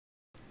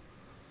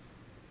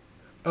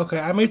Okay,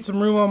 I made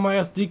some room on my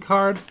SD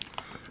card.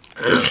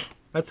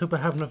 Let's hope I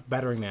have enough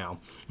battery now.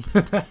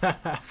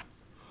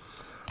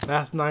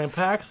 Last 9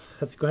 packs.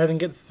 Let's go ahead and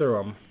get through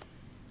them.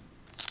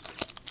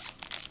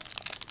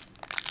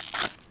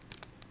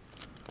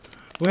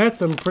 We had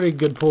some pretty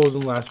good pulls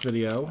in the last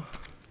video,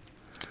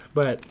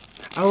 but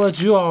I'll let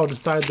you all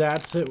decide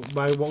that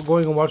by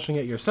going and watching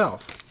it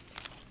yourself.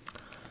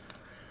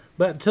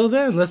 But till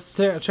then, let's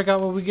check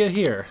out what we get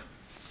here.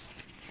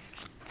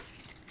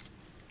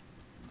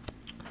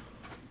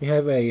 We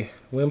have a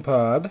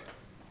Wimpod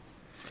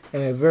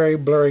and a very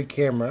blurry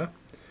camera,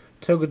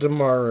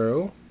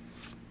 Togedemaru,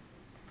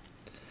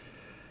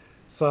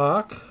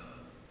 Sock,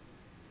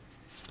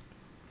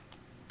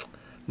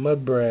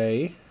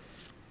 Mudbray,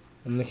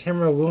 and the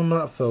camera will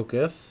not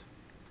focus.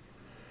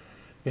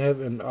 We have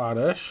an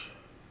Oddish.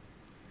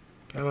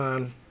 Come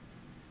on.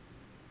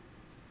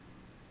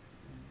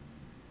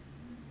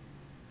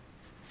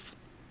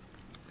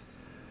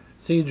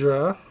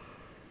 Cedra.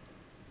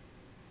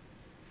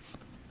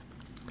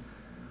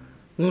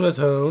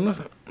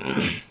 Lunatone.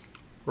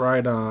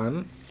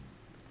 Rhydon.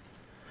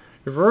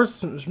 Reverse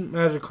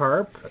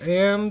Magikarp.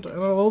 And an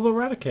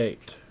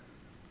Eradicate.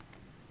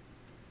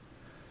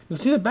 You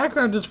see the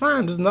background just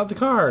fine, just not the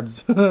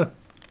cards.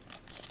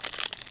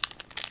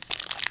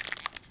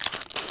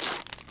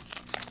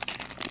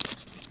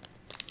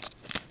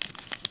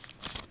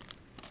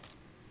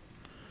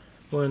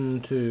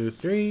 1, 2,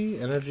 3,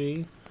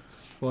 energy.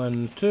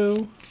 1,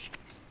 2.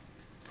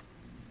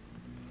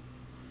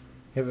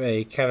 We have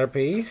a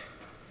Caterpie,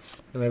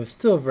 and I have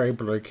still a very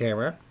blurry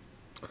camera.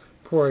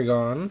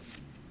 Porygon,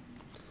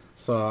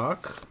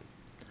 Sock,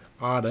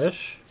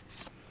 Oddish,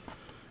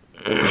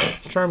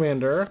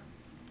 Charmander,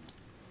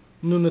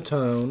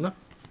 Lunatone,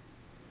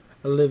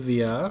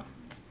 Olivia,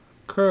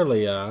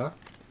 Curlia,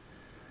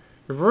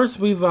 Reverse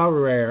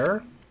Weavile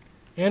Rare,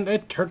 and a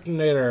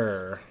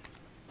Turtonator.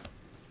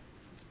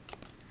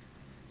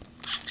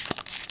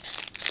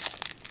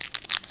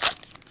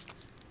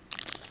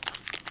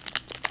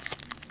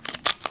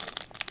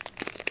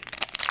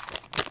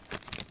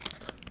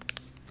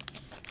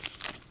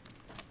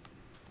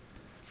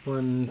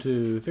 One,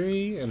 2,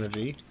 3,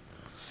 energy.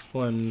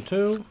 1,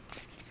 2.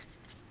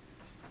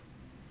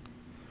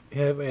 We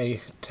have a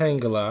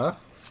Tangela,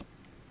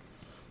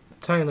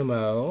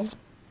 Dynamo,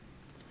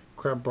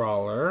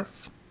 Crabrawler,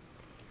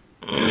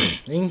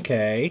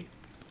 Inkay,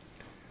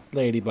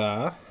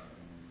 Ladybug,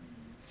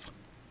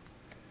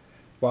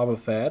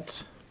 Wobbuffet,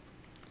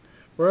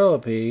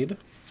 Whirlipede,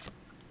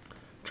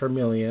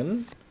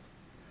 Charmeleon,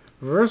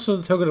 Reverse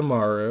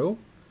Togedemaru,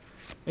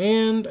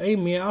 and a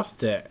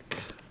Meowstic.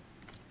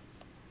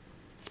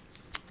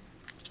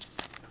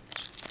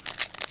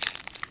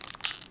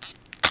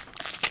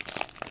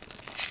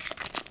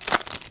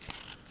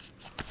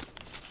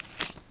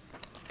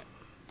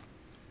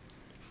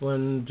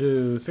 One,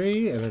 2,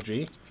 3,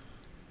 energy.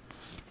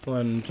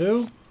 1,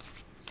 2.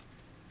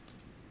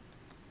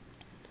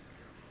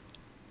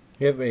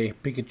 We have a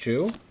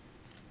Pikachu,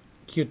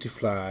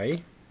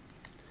 Cutiefly,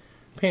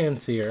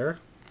 Pansear,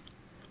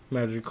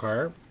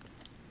 Magikarp,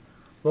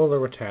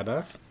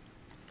 Rattata,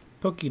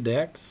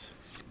 Pokédex,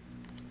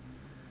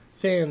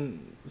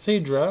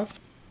 Cedra,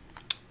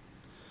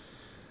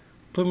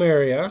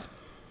 Plumeria,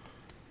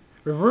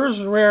 Reverse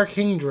Rare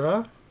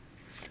Kingdra,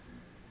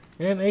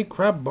 and a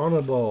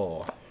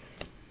Crabominable.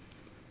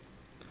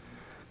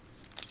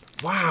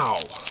 Wow!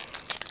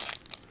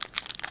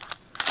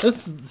 This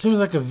seems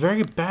like a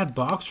very bad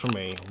box for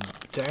me.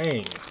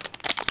 Dang.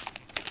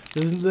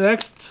 The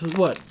next,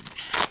 what,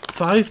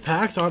 5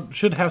 packs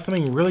should have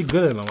something really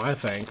good in them, I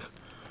think.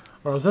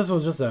 Or else this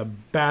was just a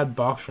bad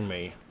box for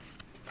me.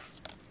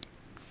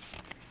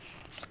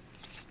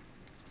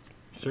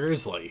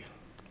 Seriously.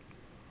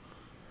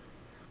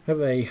 I have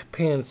a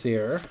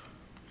Pansear,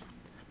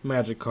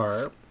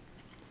 Magikarp,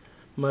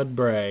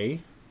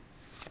 Mudbray,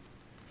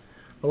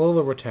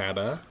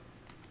 Rattata,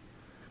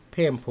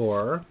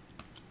 Pampor,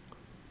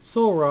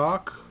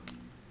 Solrock,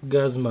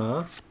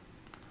 Guzma,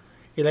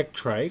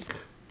 Electrike,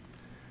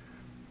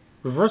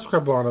 Reverse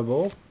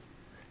Crabominable,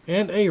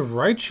 and a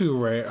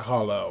Raichu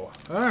Hollow.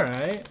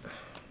 Alright.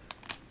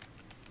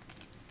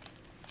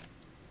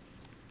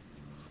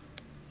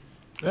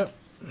 Yep.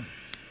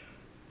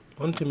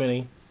 One too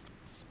many.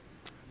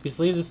 These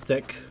leaves a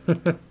stick.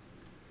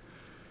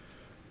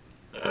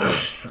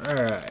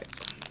 Alright.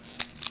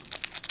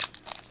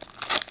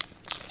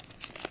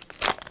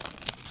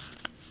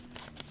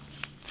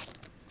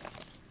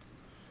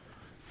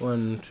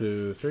 One,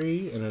 2,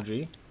 3,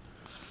 energy.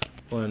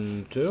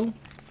 1, 2.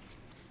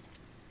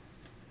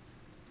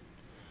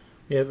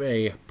 We have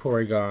a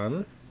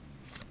Porygon,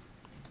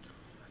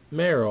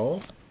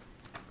 Meryl,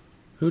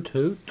 Hoot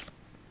Hoot,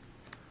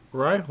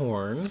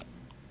 Rhyhorn,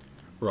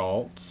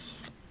 Ralts,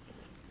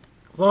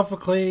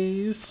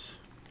 Clophocles,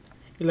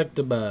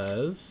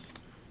 Electabuzz,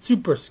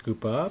 Super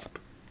Scoop Up,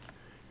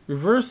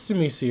 Reverse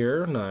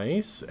Simisear,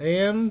 nice,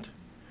 and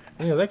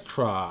an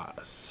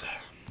Electros.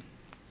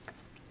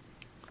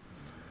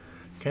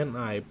 Can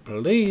I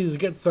please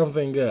get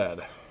something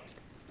good?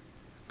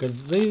 Because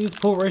these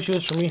pull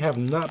ratios for me have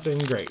not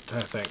been great,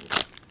 I think.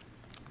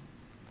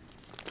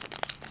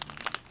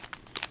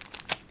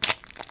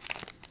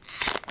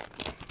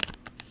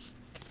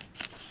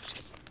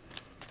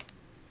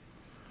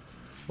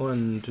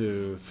 One,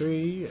 two,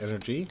 three,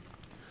 energy.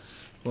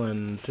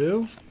 1,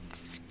 2.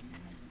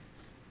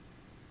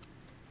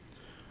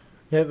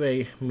 We have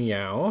a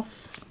Meowth,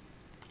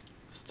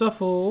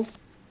 Stuffle,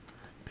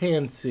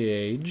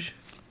 Pansage,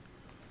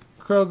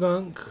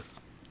 Krogunk,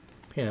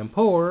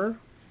 Pampor,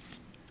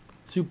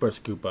 Super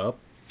Scoop Up,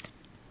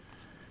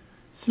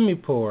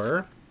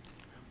 Simipour,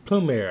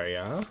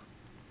 Plumeria,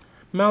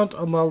 Mount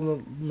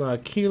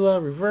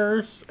Amalakila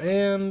Reverse,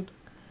 and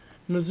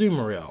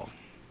Azumarill.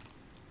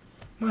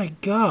 My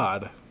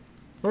god,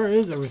 where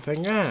is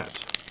everything at?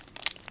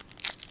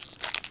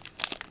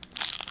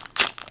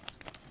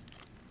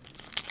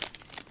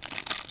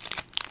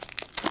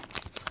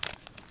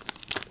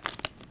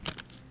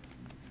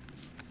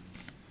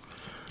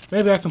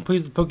 Maybe I can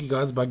please the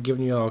Pokegods by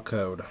giving you all a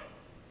code.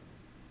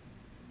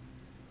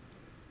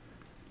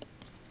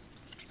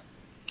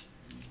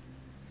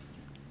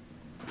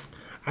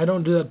 I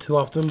don't do that too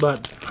often,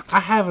 but I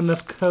have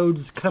enough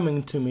codes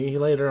coming to me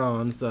later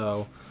on,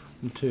 so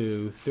 1,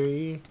 2,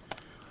 3,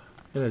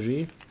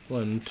 energy,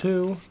 1,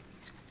 2,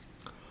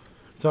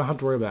 so I don't have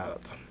to worry about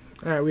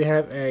it. Alright, we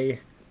have a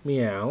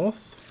Meowth,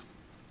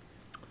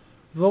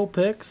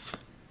 Vulpix,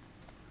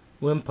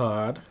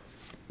 Wimpod,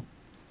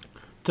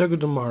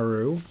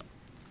 Togedemaru,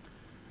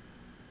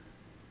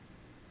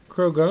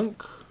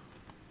 Krogunk,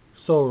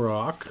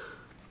 Solrock,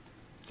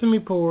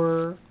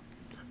 Simipour,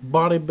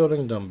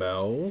 Bodybuilding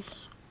Dumbbells,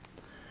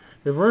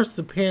 Reverse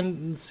the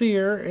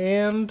Panseer,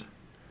 and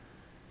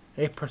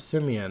a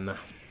Persimmon.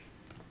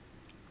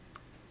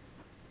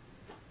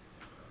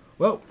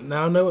 Well,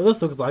 now I know what this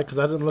looks like because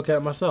I didn't look at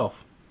it myself.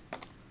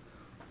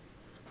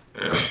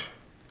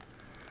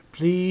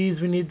 Please,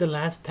 we need the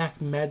last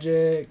pack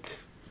magic.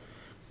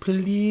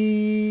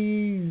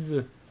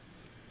 Please.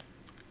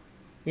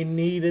 We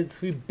need it.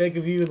 We beg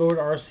of you, Lord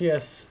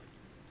RCS.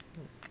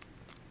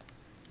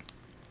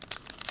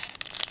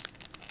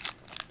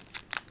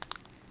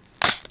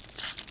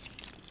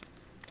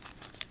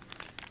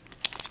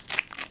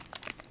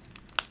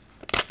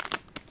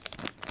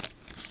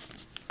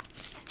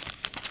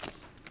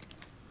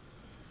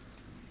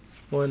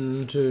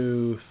 One,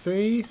 two,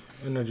 three,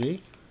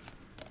 energy.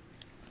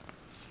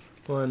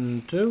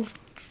 1, 2.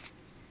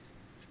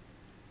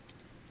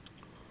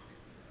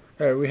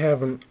 Alright, we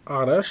have an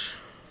Oddish,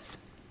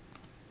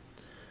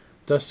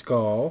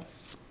 Duskull,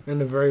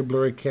 and a very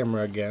blurry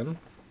camera again.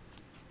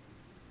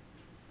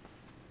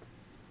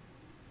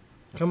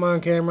 Come on,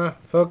 camera,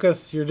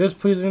 focus. You're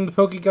displeasing the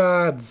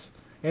Pokegods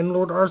and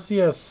Lord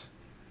Arceus.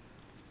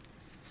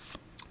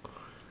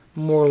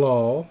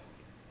 Morlul,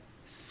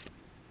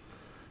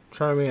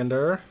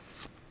 Charmander,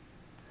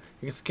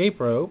 Escape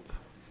Rope,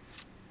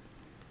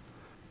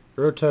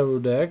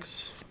 Rotodex,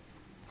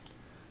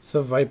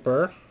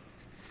 Seviper,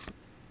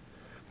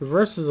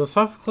 reverses of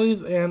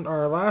Sophocles, and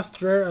our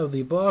last rare of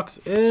the box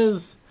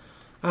is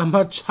a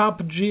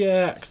Machop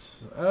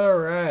GX.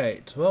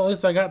 Alright, well,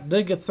 at least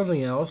did get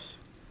something else.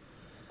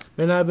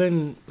 May not have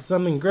been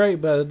something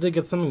great, but I did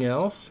get something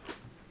else.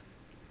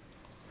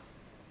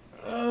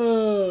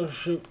 Oh,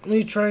 shoot. Let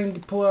me try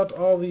and pull out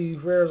all the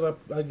rares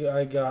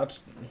I got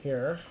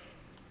here,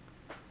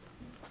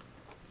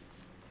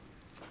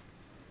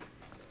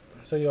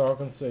 so y'all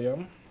can see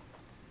them.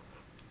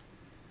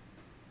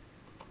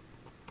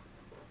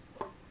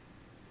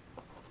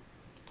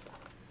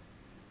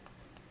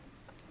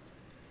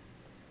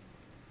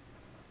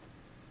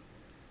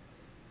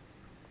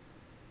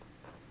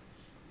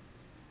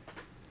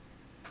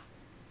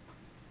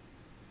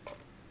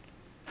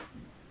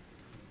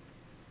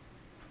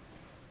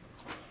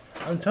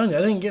 I'm telling you,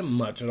 I didn't get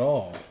much at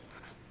all.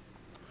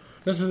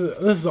 This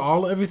is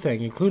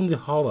everything, including the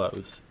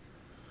hollows.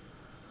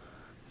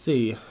 Let's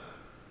see.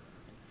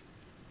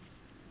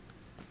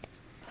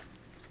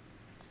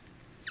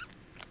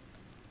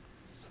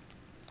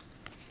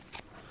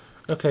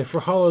 Okay,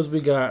 for hollows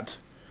we got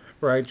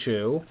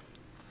Raichu,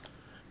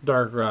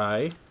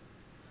 Darkrai,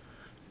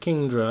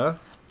 Kingdra,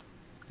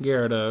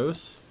 Gyarados,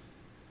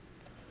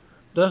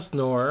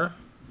 Dusknoir,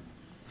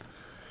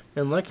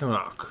 and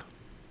Lycanroc.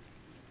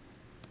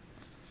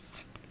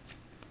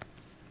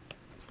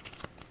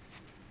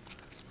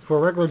 For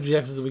regular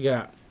GXs we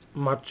got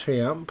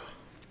Machamp,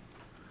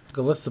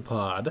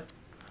 Golisopod,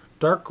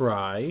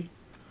 Darkrai,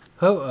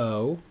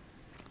 Ho-Oh,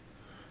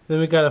 then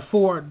we got a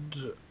Ford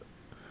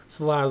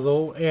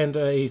Salazzle, and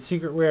a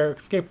secret rare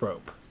Escape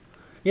Rope.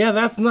 Yeah,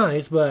 that's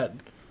nice, but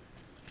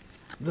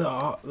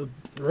the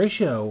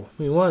ratio,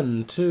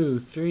 1,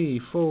 2, 3,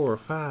 4,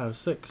 5,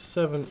 6,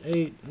 7,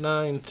 8,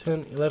 9,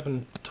 10,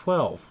 11,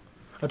 12.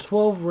 A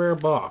 12 rare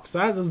box.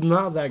 That is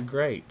not that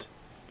great.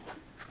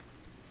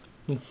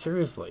 I mean,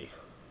 seriously.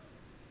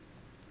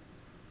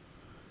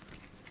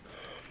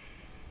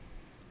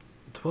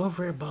 12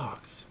 rare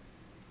box.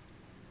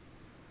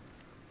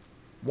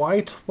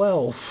 Why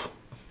 12?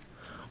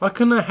 Why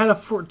couldn't I had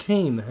a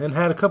 14 and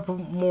had a couple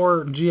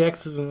more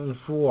GXs and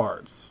full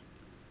arts?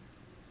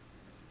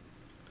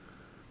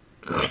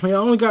 I mean, I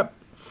only got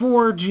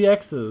 4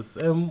 GXs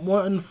and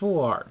 1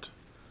 full art.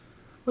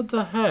 What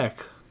the heck?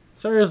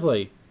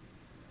 Seriously.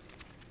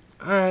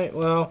 Alright,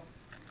 well.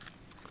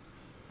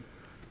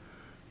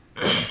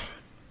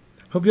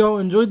 Hope y'all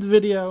enjoyed the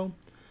video.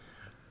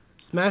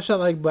 Smash that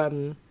like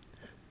button.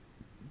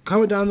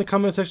 Comment down in the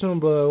comment section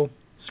below.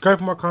 Subscribe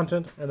for more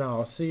content. And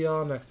I'll see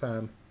y'all next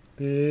time.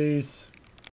 Peace.